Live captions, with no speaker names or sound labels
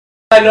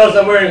I noticed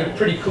I'm wearing a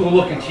pretty cool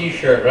looking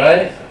t-shirt,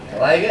 right? I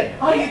like it.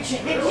 Oh, you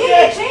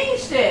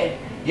changed it.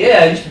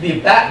 Yeah, it used to be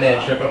a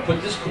Batman shirt, but I put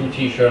this cool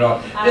t-shirt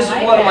on. This is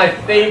one of my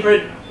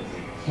favorite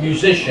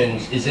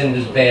musicians is in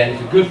this band.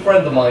 He's a good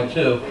friend of mine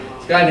too.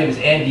 This guy named is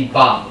Andy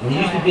Bopp. And he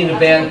used to be in a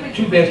band,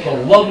 two bands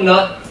called Love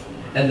Nut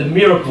and the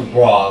Myracle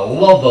Brah. I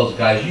love those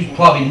guys. You've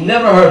probably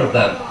never heard of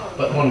them,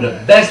 but one of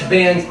the best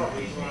bands,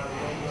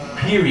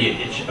 period.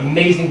 It's an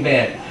amazing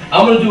band.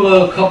 I'm going to do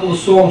a couple of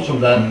songs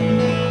from them.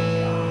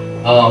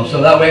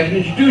 So that way I can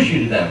introduce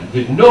you to them,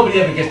 because nobody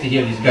ever gets to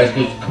hear these guys,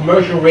 because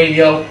commercial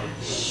radio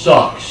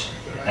sucks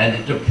and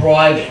it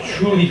deprives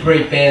truly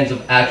great bands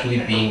of actually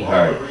being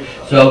heard.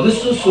 So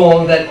this is a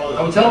song that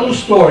I will tell a little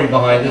story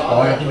behind this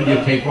while I got the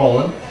videotape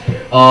rolling.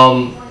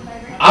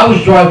 I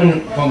was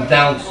driving from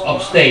down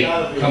upstate,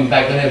 coming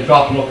back and then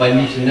dropping off my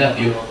niece and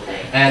nephew,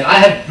 and I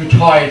had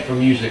retired from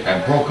music.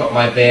 I broke up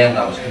my band.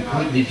 I was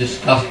completely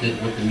disgusted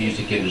with the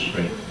music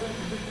industry,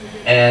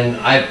 and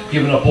I'd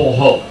given up all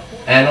hope.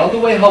 And on the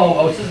way home,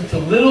 I was listening to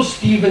Little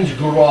Steven's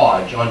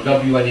Garage on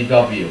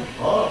WNEW.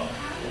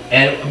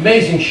 And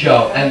amazing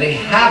show. And they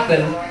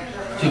happened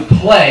to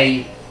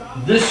play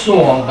this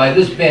song by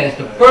this band. It's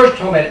the first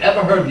time I'd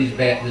ever heard this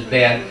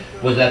band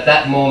was at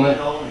that moment.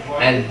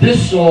 And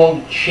this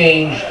song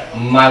changed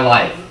my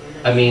life.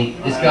 I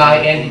mean, this guy,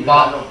 Andy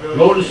Bopp,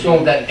 wrote a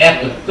song that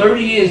after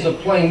 30 years of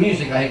playing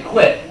music, I had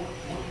quit.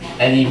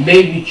 And he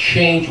made me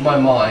change my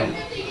mind.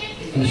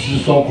 And this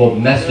is a song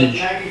called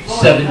Message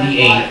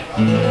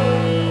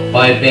 78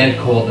 by a band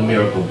called the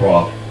Myracle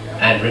Brah,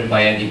 and written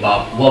by Andy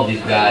Bopp. Love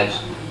these guys.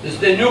 This is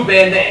their new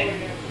band,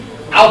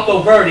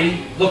 Alto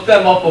Verde. Look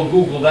them up or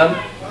Google them.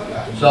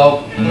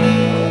 So,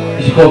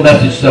 this is called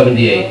Message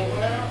 78.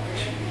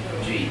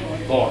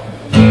 G4.